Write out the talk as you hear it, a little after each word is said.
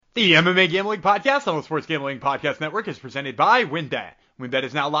The MMA Gambling Podcast on the Sports Gambling Podcast Network is presented by WynnBET. WynnBET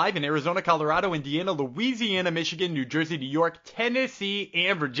is now live in Arizona, Colorado, Indiana, Louisiana, Michigan, New Jersey, New York, Tennessee,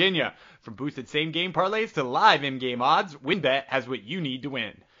 and Virginia. From boosted same-game parlays to live in-game odds, WynnBET has what you need to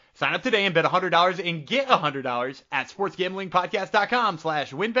win. Sign up today and bet $100 and get $100 at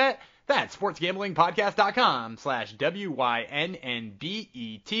sportsgamblingpodcast.com/WynnBET. That's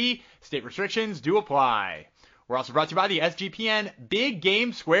sportsgamblingpodcast.com/WYNNBET. State restrictions do apply. We're also brought to you by the SGPN Big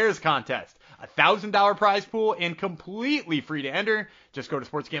Game Squares Contest. $1,000 prize pool and completely free to enter. Just go to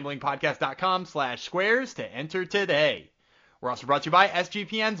sportsgamblingpodcast.com/squares to enter today. We're also brought to you by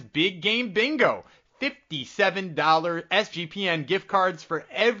SGPN's Big Game Bingo. $57 SGPN gift cards for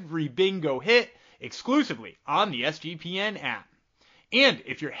every bingo hit exclusively on the SGPN app. And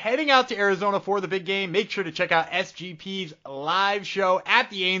if you're heading out to Arizona for the big game, make sure to check out SGP's live show at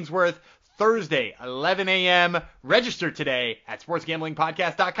the Ainsworth Thursday, 11 a.m. Register today at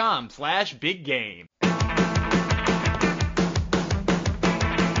sportsgamblingpodcast.com/biggame.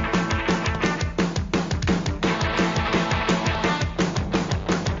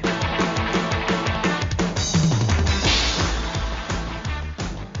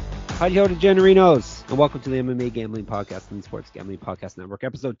 Howdy ho, degenerinos, and welcome to the MMA Gambling Podcast and the Sports Gambling Podcast Network,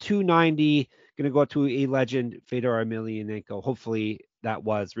 episode 290. Going to go to a legend, Fedor Emelianenko. Hopefully that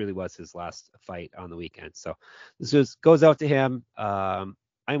really was his last fight on the weekend. So this goes out to him. I'm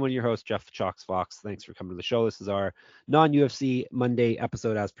one of your hosts, Jeff Chalks Fox. Thanks for coming to the show. This is our non-UFC Monday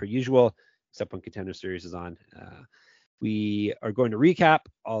episode as per usual, except when Contender Series is on. We are going to recap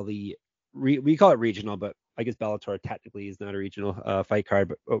all the, we call it regional, but I guess Bellator technically is not a regional fight card,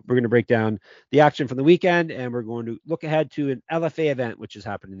 but we're going to break down the action from the weekend, and we're going to look ahead to an LFA event, which is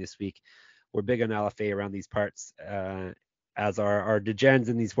happening this week. We're big on LFA around these parts, as our degens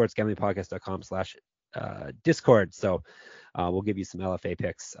in the sportsgamblingpodcast.com/discord. So we'll give you some LFA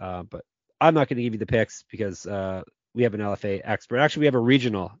picks, but I'm not going to give you the picks because we have an LFA expert. Actually, we have a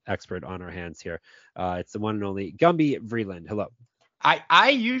regional expert on our hands here. It's the one and only Gumby Vreeland. Hello. I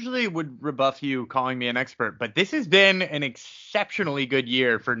usually would rebuff you calling me an expert, but this has been an exceptionally good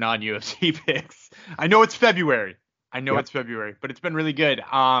year for non-UFC picks. I know it's February. It's February, but it's been really good.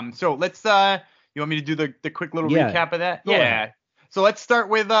 So let's, you want me to do the quick little recap of that? Go ahead. So let's start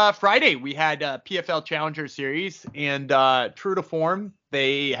with Friday. We had PFL Challenger Series, and true to form,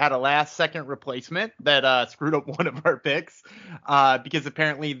 they had a last-second replacement that screwed up one of our picks because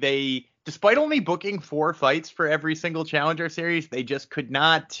apparently they, despite only booking 4 fights for every single Challenger Series, they just could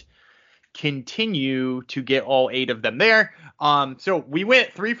not continue to get all 8 of them there. So we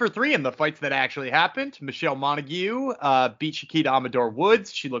went 3 for 3 in the fights that actually happened. Michelle Montague beat Shakita Amador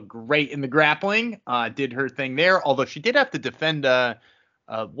Woods. She looked great in the grappling, did her thing there, although she did have to defend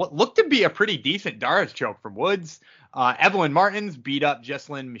what looked to be a pretty decent Doris choke from Woods. Evelyn Martins beat up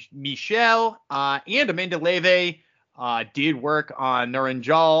Jesselyn Michel, and Amanda Leve did work on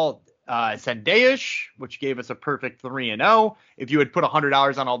Naranjal Sandeish, which gave us a perfect 3-0. If you had put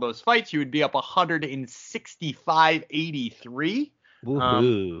 $100 on all those fights, you would be up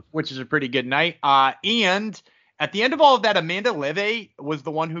 165.83, which is a pretty good night. And at the end of all of that, Amanda Leve was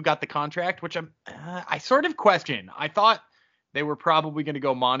the one who got the contract, which I sort of question. I thought they were probably going to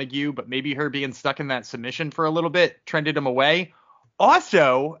go Montague, but maybe her being stuck in that submission for a little bit trended him away.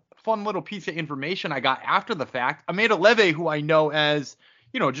 Also, fun little piece of information I got after the fact, Amanda Leve, who I know as,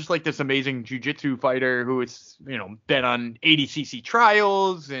 just like this amazing jiu-jitsu fighter who has, been on ADCC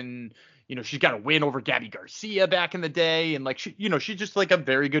trials, and, she's got a win over Gabby Garcia back in the day. And she's just like a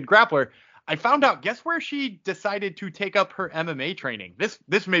very good grappler. I found out, guess where she decided to take up her MMA training?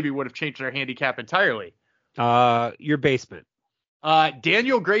 This maybe would have changed her handicap entirely. Your basement.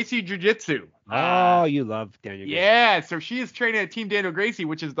 Daniel Gracie Jiu-Jitsu. Oh, you love Daniel Gracie. Yeah. So she is training at Team Daniel Gracie,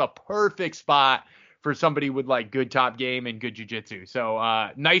 which is the perfect spot for somebody with like good top game and good jiu-jitsu. So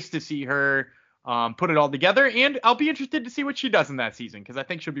nice to see her put it all together, and I'll be interested to see what she does in that season because I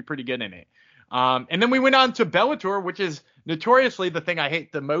think she'll be pretty good in it. And then we went on to Bellator, which is notoriously the thing I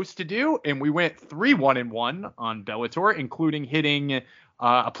hate the most to do, and we went 3-1-1 on Bellator, including hitting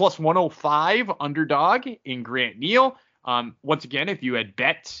a plus 105 underdog in Grant Neal. Once again, if you had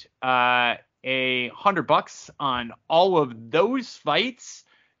bet $100 on all of those fights,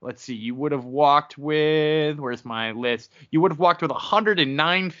 let's see, you would have walked with, where's my list? You would have walked with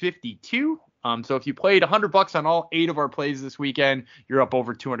 109.52. So if you played $100 on all 8 of our plays this weekend, you're up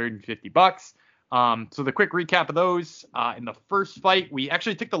over $250. So the quick recap of those, in the first fight, we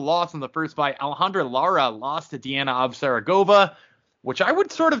actually took the loss in the first fight. Alejandra Lara lost to Diana Avsaragova, which I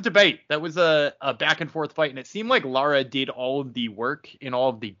would sort of debate. That was a back and forth fight, and it seemed like Lara did all of the work and all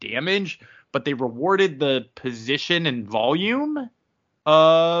of the damage, but they rewarded the position and volume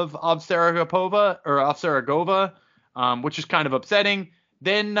of Saragova, which is kind of upsetting.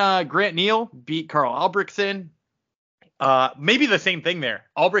 Then Grant Neal beat Carl Albrechtsen. Maybe the same thing there.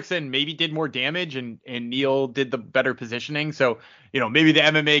 Albrechtsen maybe did more damage and Neal did the better positioning. So, maybe the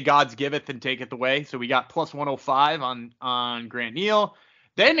MMA gods giveth and taketh away. So we got plus 105 on Grant Neal.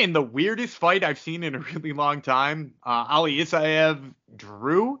 Then in the weirdest fight I've seen in a really long time, Ali Isaev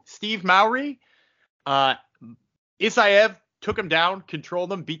drew Steve Mowry. Isaev took him down,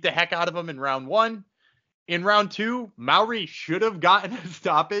 controlled him, beat the heck out of him in round 1. In round 2, Mowry should have gotten a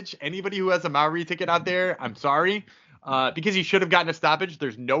stoppage. Anybody who has a Mowry ticket out there, I'm sorry. Because he should have gotten a stoppage.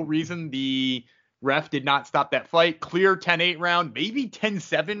 There's no reason the ref did not stop that fight. Clear 10-8 round, maybe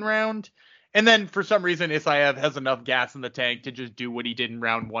 10-7 round. And then for some reason, Isaev has enough gas in the tank to just do what he did in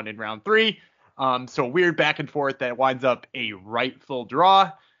round 1 and round 3. So weird back and forth that winds up a rightful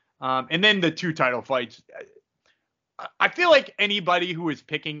draw. And then the 2 title fights. I feel like anybody who is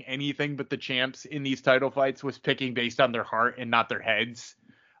picking anything but the champs in these title fights was picking based on their heart and not their heads.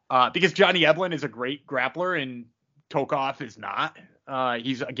 Because Johnny Eblen is a great grappler and Tokov is not.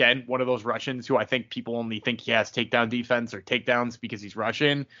 He's, again, one of those Russians who I think people only think he has takedown defense or takedowns because he's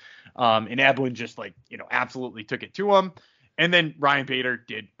Russian. And Eblen just, absolutely took it to him. And then Ryan Bader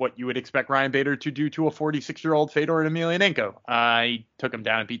did what you would expect Ryan Bader to do to a 46-year-old Fedor Emelianenko. He took him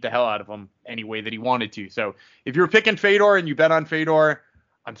down and beat the hell out of him any way that he wanted to. So if you're picking Fedor and you bet on Fedor,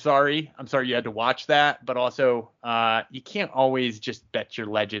 I'm sorry you had to watch that, but also you can't always just bet your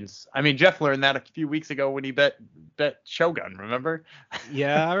legends. I mean, Jeff learned that a few weeks ago when he bet Shogun, remember?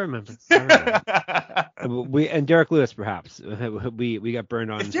 Yeah, I remember. We and Derek Lewis, perhaps. We got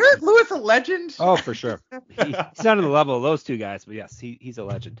burned on. Is Derek Lewis a legend? Oh, for sure. He's not on the level of those two guys, but yes, he's a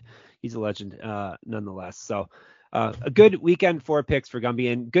legend. He's a legend nonetheless. So a good weekend for picks for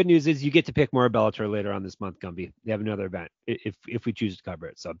Gumby. And good news is you get to pick more Bellator later on this month, Gumby. They have another event if we choose to cover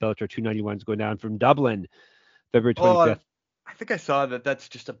it. So Bellator 291 is going down from Dublin, February 25th. I think I saw that. That's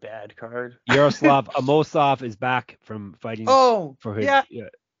just a bad card. Yaroslav Amosov is back from fighting for his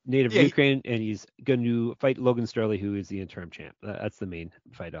native Ukraine, and he's going to fight Logan Sterling, who is the interim champ. That's the main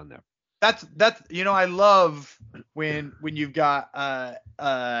fight on there. That's I love when you've got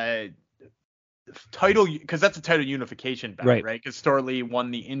title, because that's a title unification bout, right? Because Storley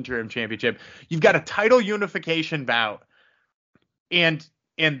won the interim championship. You've got a title unification bout, and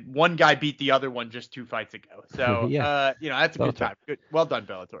one guy beat the other one just 2 fights ago. So that's a good time. Good, well done,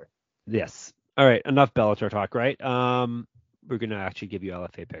 Bellator. Yes. All right, enough Bellator talk, right? We're gonna actually give you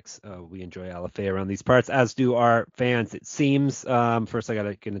LFA picks. We enjoy LFA around these parts, as do our fans, it seems. First, I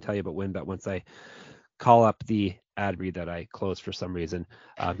gonna tell you about WynnBET once I call up the ad read that I closed for some reason,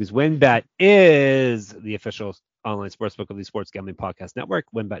 because WynnBET is the official online sportsbook of the Sports Gambling Podcast Network.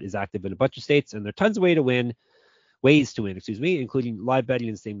 WynnBET is active in a bunch of states, and there are tons of ways to win, including live betting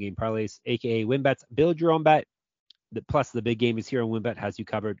and same game parlays, aka WynnBET's build your own bet. Plus, the big game is here, and WynnBET has you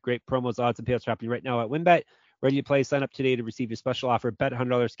covered. Great promos, odds, and payouts happening right now at WynnBET. Ready to play? Sign up today to receive your special offer. Bet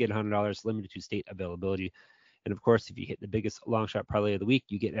 $100, get $100, limited to state availability. And of course, if you hit the biggest long shot parlay of the week,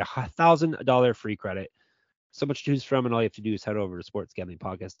 you get a $1,000 free credit. So much to choose from, and all you have to do is head over to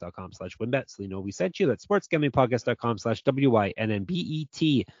sportsgamblingpodcast.com/WynnBET so you know we sent you. That's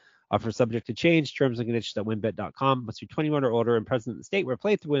sportsgamblingpodcast.com/WYNNBET. Offer subject to change. Terms and conditions at WynnBET.com. Must be 21 or older and present in the state where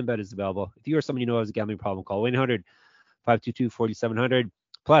play through WynnBET is available. If you or someone you know has a gambling problem, call 1-800-522-4700.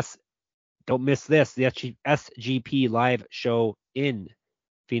 Plus, don't miss this, the SGP live show in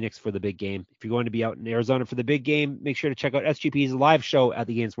Phoenix for the big game. If you're going to be out in Arizona for the big game, make sure to check out SGP's live show at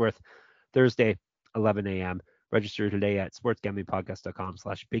the Gainsworth Thursday, 11 a.m. Register today at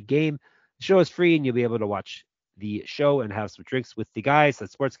sportsgamblingpodcast.com/big game. The show is free, and you'll be able to watch the show and have some drinks with the guys at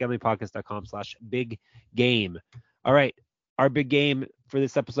sportsgamblingpodcast.com/big game. All right, our big game for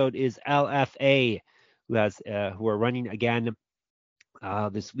this episode is LFA, who are running again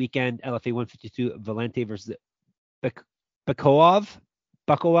this weekend. LFA 152 Valente versus Bakoyev,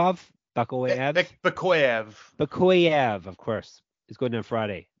 of course, is going down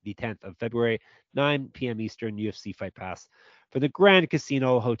Friday, the 10th of February, 9 p.m. Eastern, UFC Fight Pass for the Grand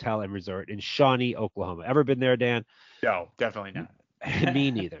Casino Hotel and Resort in Shawnee, Oklahoma. Ever been there, Dan? No, definitely not.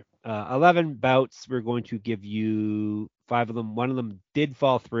 Me neither. 11 bouts. We're going to give you 5 of them. One of them did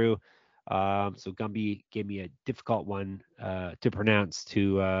fall through. So Gumby gave me a difficult one to pronounce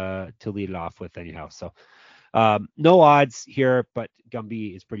to lead it off with anyhow. So no odds here, but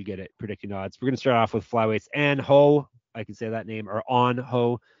Gumby is pretty good at predicting odds. We're going to start off with flyweights. An Ho, I can say that name, or On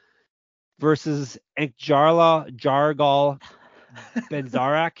Ho, versus Jargal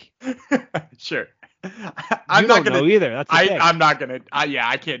Benzarak. Sure. I'm You not don't gonna know either. That's the thing. I'm not gonna. Yeah,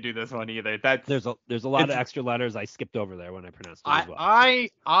 I can't do this one either. There's a lot of extra letters I skipped over there when I pronounced it as well. I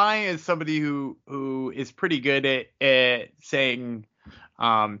as somebody who is pretty good at saying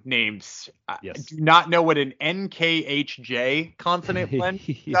names, Yes. do not know what an NKHJ consonant blend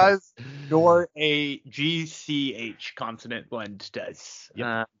Yes. does, nor a GCH consonant blend does.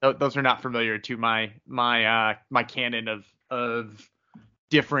 Yep. Those are not familiar to my canon of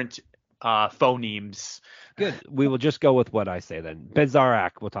different phonemes. Good. We will just go with what I say then.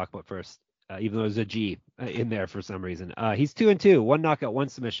 Benzarak, we'll talk about first, even though there's a G in there for some reason. He's 2-2, 1 knockout, 1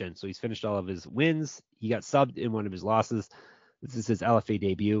 submission. So he's finished all of his wins. He got subbed in one of his losses. This is his LFA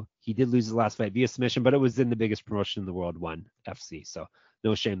debut. He did lose his last fight via submission, but it was in the biggest promotion in the world, ONE FC. So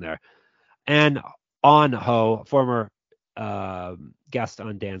no shame there. And On Ho, former guest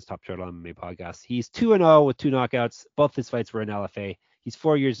on Dan's Top Turtle MMA podcast. He's 2-0 with 2 knockouts. Both his fights were in LFA. He's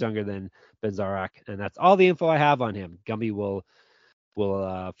 4 years younger than Benzarak, and that's all the info I have on him. Gumby will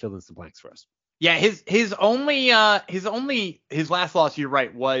fill in some blanks for us. Yeah, his last loss, you're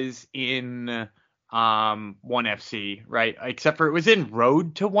right, was in ONE FC, right? Except for it was in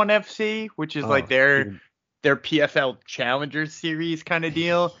Road to ONE FC, which is like their PFL Challenger Series kind of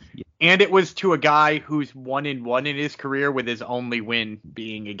deal. Yeah. And it was to a guy who's 1-1 in his career, with his only win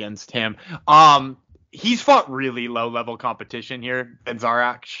being against him. He's fought really low level competition here,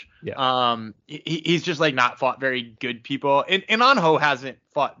 Benzarak. Yeah. He's just like not fought very good people. And Anho hasn't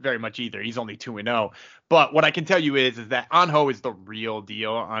fought very much either. He's only 2-0. But what I can tell you is that Anho is the real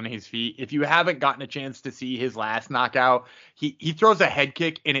deal on his feet. If you haven't gotten a chance to see his last knockout, he throws a head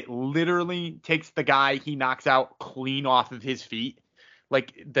kick and it literally takes the guy he knocks out clean off of his feet.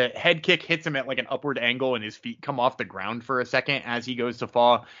 Like the head kick hits him at like an upward angle and his feet come off the ground for a second as he goes to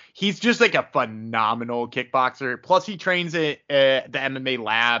fall. He's just like a phenomenal kickboxer. Plus he trains at the MMA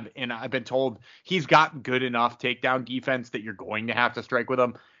lab, and I've been told he's got good enough takedown defense that you're going to have to strike with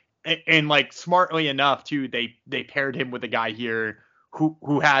him. And like smartly enough too, they paired him with a guy here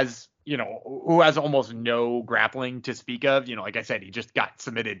who has almost no grappling to speak of. Like I said, he just got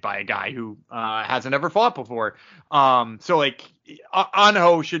submitted by a guy who hasn't ever fought before. So like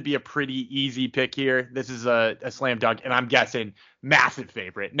Anho should be a pretty easy pick here. This is a slam dunk, and I'm guessing massive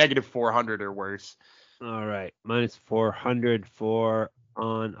favorite, -400 or worse. All right, -400 for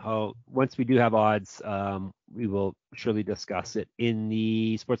Anho. Once we do have odds, we will surely discuss it in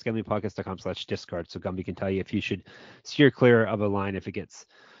the sportsgamblingpodcast.com/discard. So Gumby can tell you if you should steer clear of a line if it gets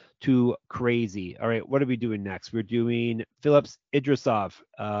too crazy. All right, what are we doing next? We're doing Philips Idrisov,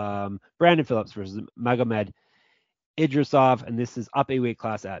 Brandon Phillips versus Magomed Idrisov, and this is up a weight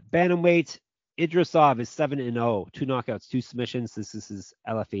class at bantamweight. Idrisov is 7-0, 2 knockouts, 2 submissions. This is his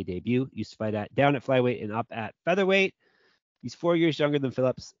LFA debut. Used to fight down at flyweight and up at featherweight. He's 4 years younger than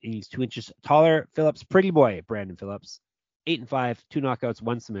Phillips, and he's 2 inches taller. Phillips, pretty boy, Brandon Phillips, 8-5, 2 knockouts,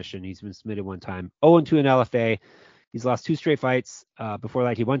 1 submission. He's been submitted 1 time. 0-2 in LFA. He's lost 2 straight fights. Before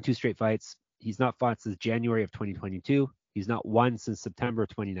that, he won 2 straight fights. He's not fought since January of 2022. He's not won since September of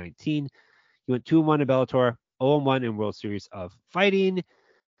 2019. He went 2-1 in Bellator, 0-1 in World Series of Fighting.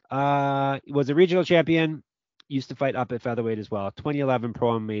 He was a regional champion. Used to fight up at featherweight as well. 2011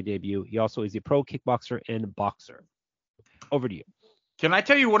 pro MMA debut. He also is a pro kickboxer and boxer. Over to you. Can I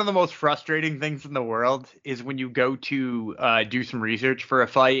tell you one of the most frustrating things in the world is when you go to do some research for a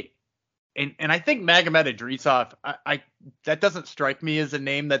fight, and I think Magomed Idrisov, I that doesn't strike me as a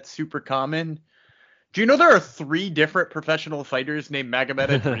name that's super common. Do you know there are 3 different professional fighters named Magomed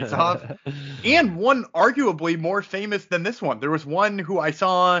Idrisov, and one arguably more famous than this one? There was one who I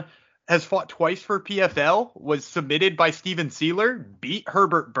saw has fought twice for PFL, was submitted by Steven Sealer, beat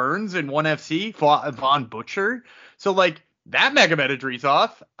Herbert Burns in ONE FC, fought Von Butcher. So like that Magomed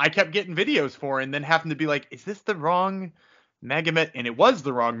Idrisov, I kept getting videos for and then having to be like, is this the wrong Magomed? And it was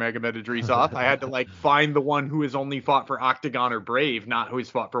the wrong Magomed Idrisov. I had to like find the one who has only fought for Octagon or Brave, not who has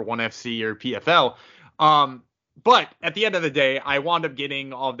fought for ONE FC or PFL. But at the end of the day, I wound up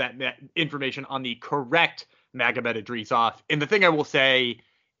getting all of that information on the correct Magomed Idrisov. And the thing I will say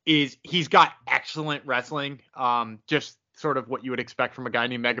is he's got excellent wrestling. Just sort of what you would expect from a guy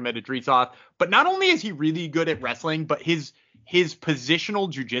named Magomed Idrisov. But not only is he really good at wrestling, but his positional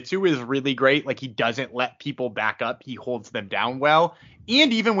jiu-jitsu is really great. Like he doesn't let people back up. He holds them down well.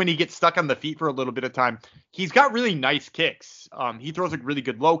 And even when he gets stuck on the feet for a little bit of time, he's got really nice kicks. He throws a really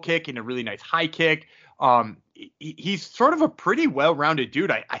good low kick and a really nice high kick. He's sort of a pretty well-rounded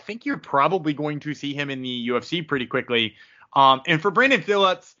dude. I think you're probably going to see him in the UFC pretty quickly. And for Brandon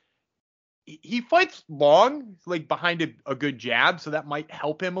Phillips, he fights long, like behind a good jab, so that might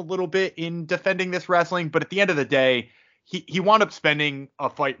help him a little bit in defending this wrestling. But at the end of the day, he wound up spending a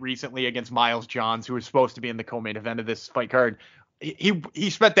fight recently against Miles Johns, who was supposed to be in the co-main event of this fight card. He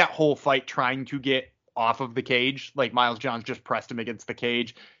spent that whole fight trying to get off of the cage. Like Miles Johns just pressed him against the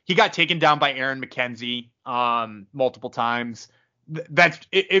cage. He got taken down by Aaron McKenzie multiple times. That's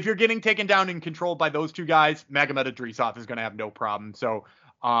if you're getting taken down and controlled by those two guys, Magomed Idrisov is going to have no problem. So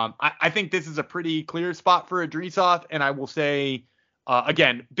I think this is a pretty clear spot for Idrisov, and I will say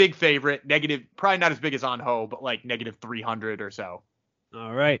again, big favorite, negative, probably not as big as Anho, but like negative 300 or so.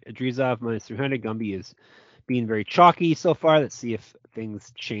 All right, Idrisov minus 300. Gumby is being very chalky so far. Let's see if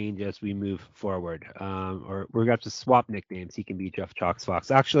things change as we move forward. Or we're going to have to swap nicknames. He can be Jeff Chalks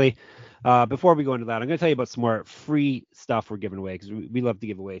Fox. Actually, before we go into that, I'm going to tell you about some more free stuff we're giving away because we love to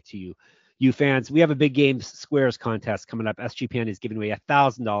give away to you fans. We have a Big Game Squares contest coming up. SGPN is giving away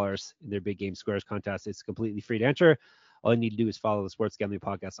 $1,000 in their Big Game Squares contest. It's completely free to enter. All you need to do is follow the Sports Gambling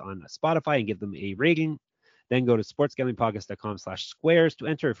Podcast on Spotify and give them a rating. Then go to sportsgamblingpodcast.com/squares to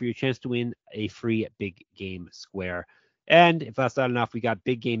enter for your chance to win a free Big Game Square. And if that's not enough, we got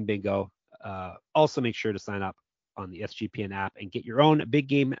Big Game Bingo. Also make sure to sign up on the SGPN app and get your own Big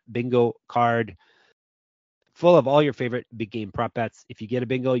Game Bingo card full of all your favorite big game prop bets. If you get a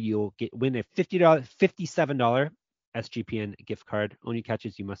bingo, you'll win a $57 SGPN gift card. Only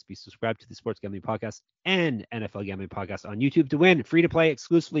catches you must be subscribed to the Sports Gambling Podcast and NFL Gambling Podcast on YouTube to win. Free to play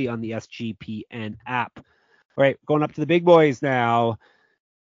exclusively on the SGPN app. All right, going up to the big boys now.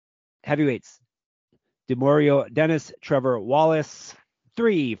 Heavyweights. DeMario Dennis, Trevor Wallace.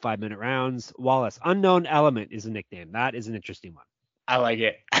 3 5-minute rounds. Wallace, Unknown Element is a nickname. That is an interesting one. I like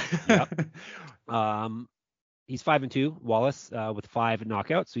it. Yep. He's 5-2, Wallace, with 5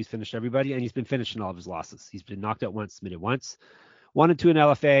 knockouts. So he's finished everybody, and he's been finishing all of his losses. He's been knocked out once, submitted once. 1-2 in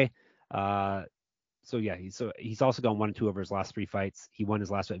LFA. So yeah, he's also gone 1-2 over his last 3 fights. He won his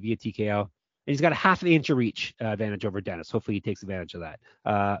last fight via TKO. And he's got a half an inch of reach advantage over Dennis. Hopefully he takes advantage of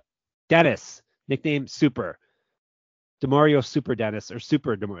that. Dennis, nickname Super. DeMario Super Dennis, or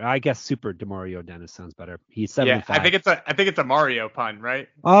Super DeMario. I guess Super DeMario Dennis sounds better. He's 7-5. Yeah, I think it's a Mario pun, right?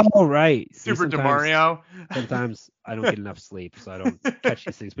 Oh, right. Super DeMario. Sometimes I don't get enough sleep, so I don't catch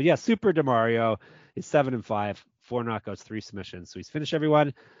these things. But yeah, Super DeMario is 7-5, 4 knockouts, 3 submissions. So he's finished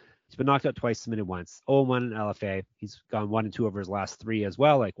everyone. He's been knocked out twice, submitted once. 0-1 in LFA. He's gone 1-2 over his last 3 as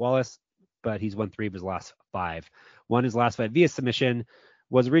well, like Wallace, but he's won 3 of his last 5. Won his last fight via submission.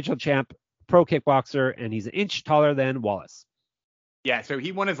 Was a regional champ, pro kickboxer, and he's an inch taller than Wallace. Yeah, so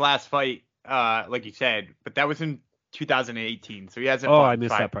he won his last fight, like you said, but that was in 2018, so he hasn't. Oh, I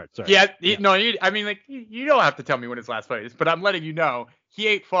missed that part. Sorry. Yeah, no, I mean, like you don't have to tell me when his last fight is, but I'm letting you know he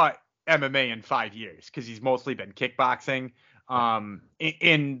ain't fought MMA in 5 years because he's mostly been kickboxing.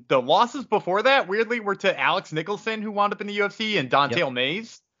 In the losses before that, weirdly, were to Alex Nicholson, who wound up in the UFC, and Don'Tale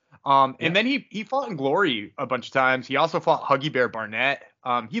Mayes. And then he fought in Glory a bunch of times. He also fought Huggy Bear Barnett.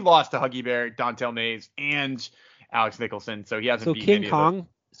 He lost to Huggy Bear, Don'Tale Mayes, and Alex Nicholson. So he hasn't beaten any of them.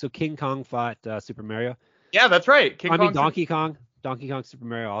 So King Kong fought Super Mario. Yeah, that's right. Donkey Kong Super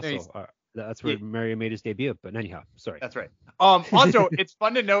Mario also. That's where Mario made his debut. But anyhow, sorry. That's right. Also, it's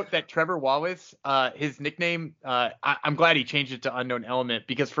fun to note that Trevor Wallace, his nickname, I'm glad he changed it to Unknown Element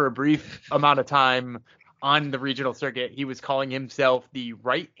because for a brief amount of time on the regional circuit, he was calling himself the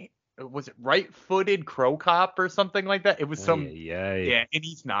right-footed Crow Cop or something like that. It was yeah, and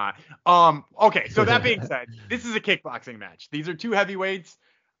he's not. Okay, so that being said, this is a kickboxing match. These are 2 heavyweights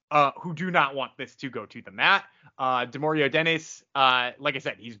who do not want this to go to the mat. DeMario Dennis, like I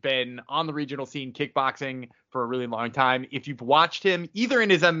said, he's been on the regional scene kickboxing for a really long time. If you've watched him either in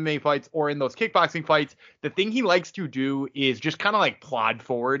his MMA fights or in those kickboxing fights, the thing he likes to do is just kind of like plod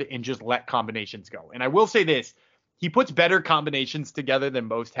forward and just let combinations go. And I will say this, he puts better combinations together than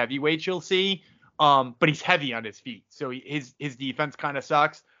most heavyweights you'll see, but he's heavy on his feet. So his defense kind of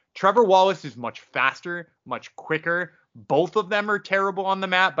sucks. Trevor Wallace is much faster, much quicker. Both of them are terrible on the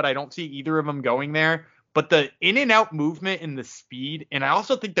mat, but I don't see either of them going there. But the in and out movement and the speed, and I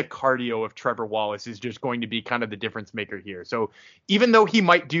also think the cardio of Trevor Wallace is just going to be kind of the difference maker here. So even though he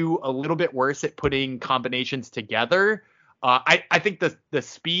might do a little bit worse at putting combinations together, I think the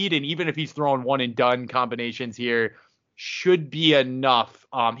speed, and even if he's throwing one and done combinations here, should be enough.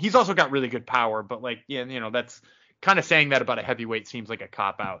 He's also got really good power, but like, yeah, that's kind of saying that about a heavyweight seems like a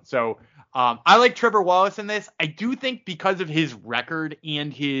cop out. So I like Trevor Wallace in this. I do think because of his record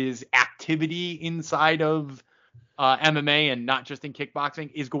and his activity inside of MMA and not just in kickboxing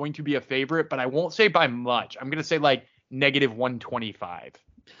is going to be a favorite, but I won't say by much. I'm going to say like negative 125.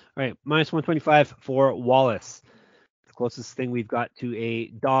 All right, minus 125 for Wallace. The closest thing we've got to a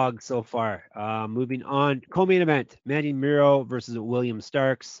dog so far. Moving on, co-main event, Manny Miro versus William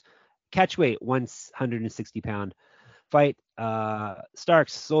Starks. Catchweight, 160-pound fight.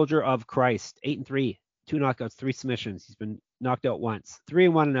 Starks, Soldier of Christ, 8-3, 2 knockouts, 3 submissions. He's been knocked out once,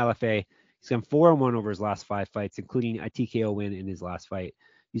 3-1 in LFA. He's gone 4-1 over his last 5 fights, including a TKO win in his last fight.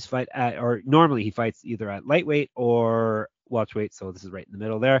 Normally he fights either at lightweight or welterweight, so this is right in the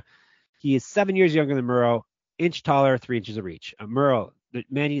middle there. He is 7 years younger than Murrow, inch taller, 3 inches of reach. Murrow,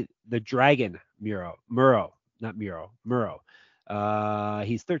 the Dragon Murrow.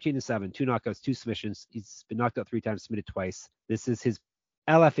 He's 13-7, 2 knockouts, 2 submissions. He's been knocked out 3 times, submitted twice. This is his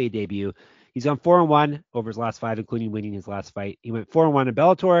LFA debut. He's on 4-1 over his last 5, including winning his last fight. He went 4-1 in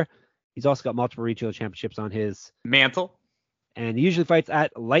Bellator. He's also got multiple regional championships on his mantle. And he usually fights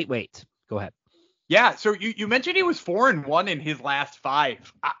at lightweight. Go ahead. Yeah, so you mentioned he was 4-1 in his last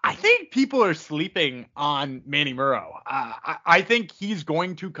 5. I think people are sleeping on Manny Murrow. I think he's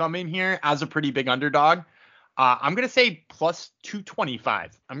going to come in here as a pretty big underdog. I'm going to say plus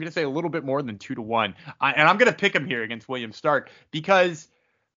 225. I'm going to say a little bit more than 2-1. And I'm going to pick him here against William Stark because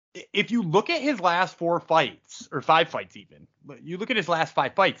if you look at his last 4 fights, or 5 fights even, you look at his last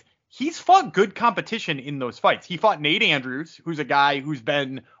 5 fights, he's fought good competition in those fights. He fought Nate Andrews, who's a guy who's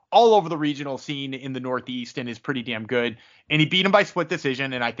been all over the regional scene in the Northeast and is pretty damn good. And he beat him by split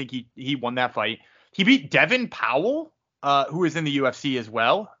decision, and I think he won that fight. He beat Devin Powell, who is in the UFC as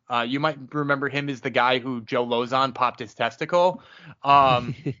well. You might remember him as the guy who Joe Lozon popped his testicle.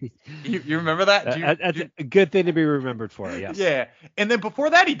 You remember that? That's a good thing to be remembered for, yes. Yeah. And then before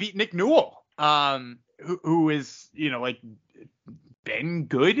that, he beat Nick Newell, who is, been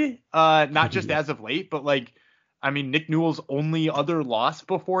good, not just as of late, but Nick Newell's only other loss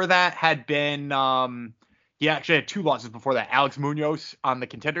before that had been, he actually had 2 losses before that, Alex Munoz on the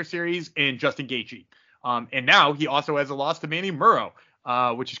Contender Series and Justin Gaethje. And now he also has a loss to Manny Murrow,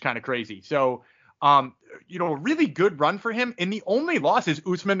 which is kind of crazy. So, a really good run for him. And the only loss is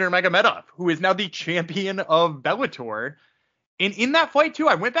Usman Nurmagomedov, who is now the champion of Bellator. And in that fight too,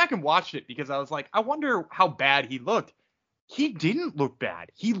 I went back and watched it because I was like, I wonder how bad he looked. He didn't look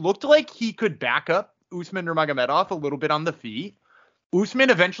bad. He looked like he could back up Usman Nurmagomedov a little bit on the feet. Usman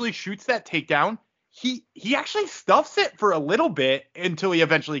eventually shoots that takedown. He actually stuffs it for a little bit until he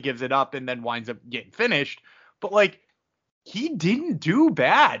eventually gives it up and then winds up getting finished. But he didn't do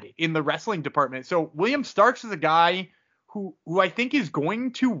bad in the wrestling department. So William Starks is a guy who I think is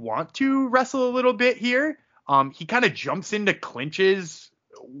going to want to wrestle a little bit here. He kind of jumps into clinches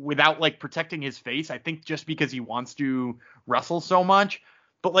without protecting his face. I think just because he wants to wrestle so much.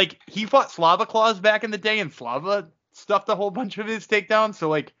 But he fought Slava Claus back in the day and Slava stuffed a whole bunch of his takedowns.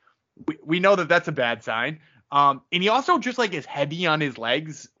 So we know that that's a bad sign. And he also just is heavy on his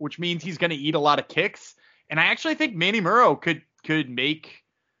legs, which means he's going to eat a lot of kicks. And I actually think Manny Murrow could make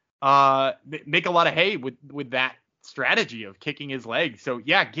a lot of hay with that strategy of kicking his legs. So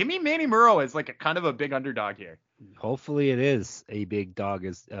yeah, give me Manny Murrow as a kind of a big underdog here. Hopefully it is a big dog,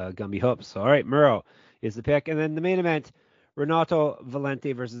 as Gumby hopes. All right, Murrow is the pick. And then the main event, Renato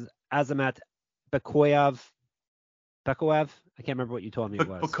Valente versus Azamat Bekoev. I can't remember what you told me it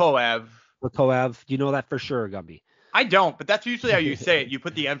was. Bekoev. Do you know that for sure, Gumby? I don't, but that's usually how you say it. You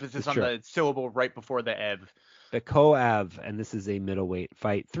put the emphasis on the syllable right before the ev. Bekoev, and this is a middleweight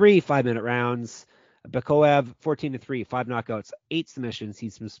fight. 3 5-minute rounds. Bekoev, 14-3, 5 knockouts, 8 submissions.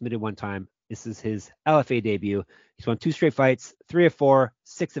 He's been submitted 1 time. This is his LFA debut. He's won 2 straight fights, 3 of 4,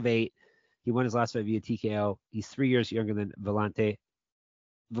 6 of 8. He won his last fight via TKO. He's 3 years younger than Valente.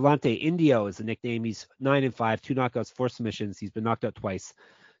 Valente Indio is the nickname. He's 9-5, 2 knockouts, 4 submissions. He's been knocked out twice.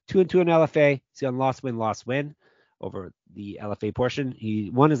 2-2 in LFA. He's on loss win over the LFA portion.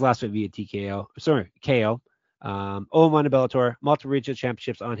 He won his last fight via KO. 0-1 in Bellator. Multiple regional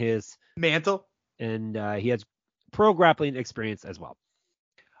championships on his mantle. And he has pro grappling experience as well.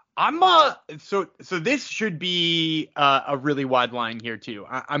 So this should be a really wide line here too.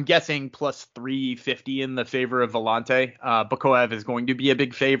 I'm guessing plus 350 in the favor of Valente. Bekoev is going to be a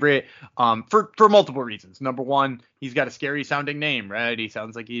big favorite for multiple reasons. Number one, he's got a scary sounding name, right? He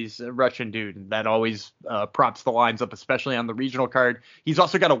sounds like he's a Russian dude, and that always props the lines up, especially on the regional card. He's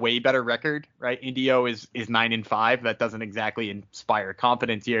also got a way better record, right? Indio is 9-5. That doesn't exactly inspire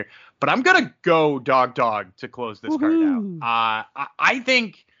confidence here, but I'm gonna go dog to close this card out.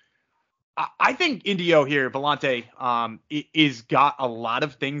 I think Indio here, Valente, is got a lot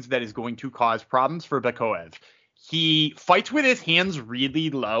of things that is going to cause problems for Bekoev. He fights with his hands really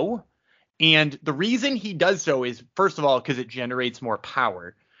low, and the reason he does so is, first of all, because it generates more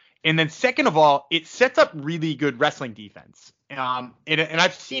power, and then second of all, it sets up really good wrestling defense. And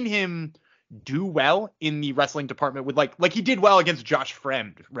I've seen him do well in the wrestling department with like he did well against Josh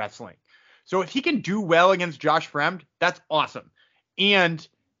Fremd wrestling. So if he can do well against Josh Fremd, that's awesome. And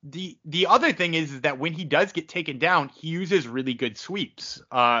The other thing is that when he does get taken down, he uses really good sweeps.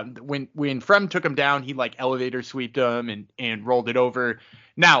 When Frem took him down, he like elevator sweeped him and rolled it over.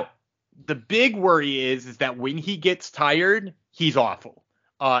 Now, the big worry is that when he gets tired, he's awful.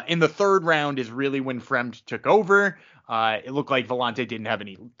 In the third round is really when Frem took over. It looked like Vellante didn't have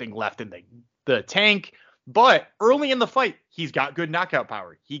anything left in the tank. But early in the fight, he's got good knockout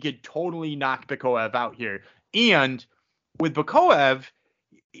power. He could totally knock Bikoev out here. And with Bikoev,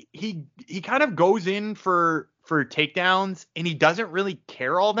 he kind of goes in for takedowns, and he doesn't really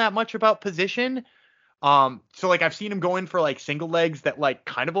care all that much about position. So like I've seen him go in for like single legs that like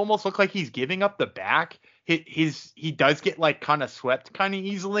kind of almost look like he's giving up the back. He does get like kind of swept kind of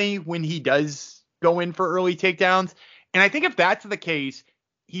easily when he does go in for early takedowns. And I think if that's the case,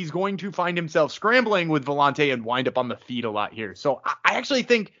 he's going to find himself scrambling with Vellante and wind up on the feet a lot here. So I actually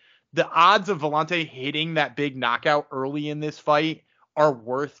think the odds of Vellante hitting that big knockout early in this fight are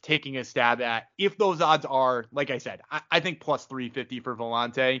worth taking a stab at. If those odds are, like I said, I think plus 350 for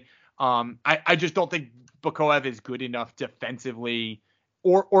Vellante. I just don't think Bikoev is good enough defensively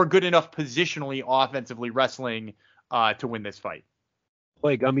or good enough positionally offensively wrestling to win this fight.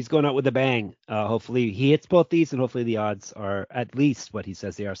 Boy, Gumby's going out with a bang. Hopefully he hits both these, and hopefully the odds are at least what he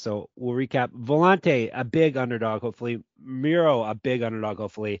says they are. So we'll recap. Vellante, a big underdog, hopefully. Miro, a big underdog,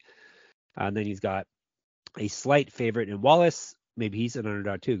 hopefully. And then he's got a slight favorite in Wallace. Maybe he's an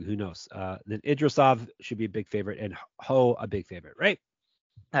underdog too. Who knows? Then Idrisov should be a big favorite, and Ho a big favorite, right?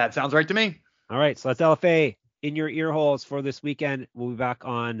 That sounds right to me. All right, so that's LFA in your ear holes for this weekend. We'll be back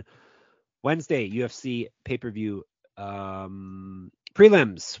on Wednesday, UFC pay-per-view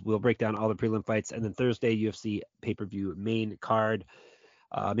prelims. We'll break down all the prelim fights, and then Thursday, UFC pay-per-view main card.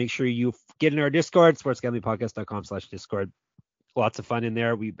 Make sure you get in our Discord, sportsgamblingpodcast.com/Discord. Lots of fun in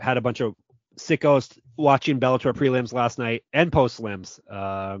there. We had a bunch of sickos watching Bellator prelims last night and post-lims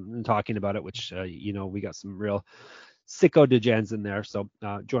and talking about it, which, we got some real sicko degens in there. So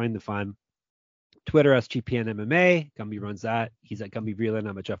join the fun. Twitter, SGPN MMA. Gumby runs that. He's at Gumby Vreeland.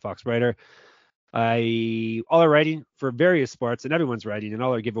 I'm at Jeff Fox Writer. All our writing for various sports, and everyone's writing, and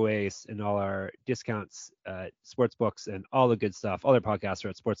all our giveaways and all our discounts, sports books, and all the good stuff. All our podcasts are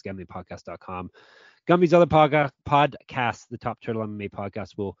at sportsgamblingpodcast.com. Gumby's other podcast, the Top Turtle MMA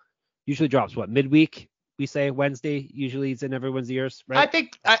podcast, will usually drops midweek. We say Wednesday usually is in everyone's ears, right?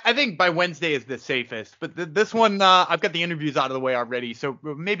 I think by Wednesday is the safest, but this one I've got the interviews out of the way already, so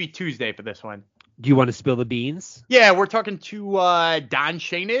maybe Tuesday for this one. Do you want to spill the beans? Yeah, we're talking to Don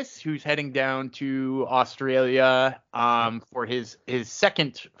Shainis, who's heading down to Australia for his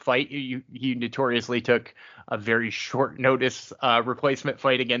second fight. He notoriously took a very short notice replacement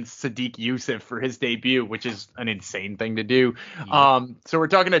fight against Sadiq Youssef for his debut, which is an insane thing to do. Yeah. So we're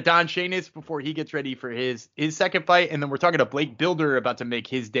talking to Don Shainis before he gets ready for his second fight, and then we're talking to Blake Bilder about to make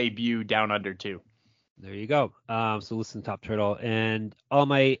his debut down under 2. There you go. So listen to Top Turtle, and all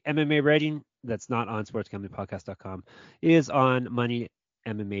my MMA writing that's not on sportsgamblingpodcast.com is on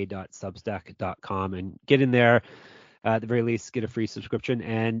moneymma.substack.com, and get in there. At the very least, get a free subscription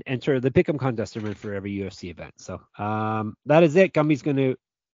and enter the pick'em contest tournament for every UFC event. So that is it. Gumby's going to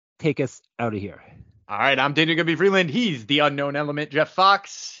take us out of here. All right, I'm Daniel Gumby Vreeland. He's the unknown element, Jeff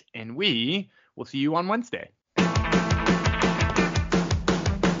Fox, and we will see you on Wednesday.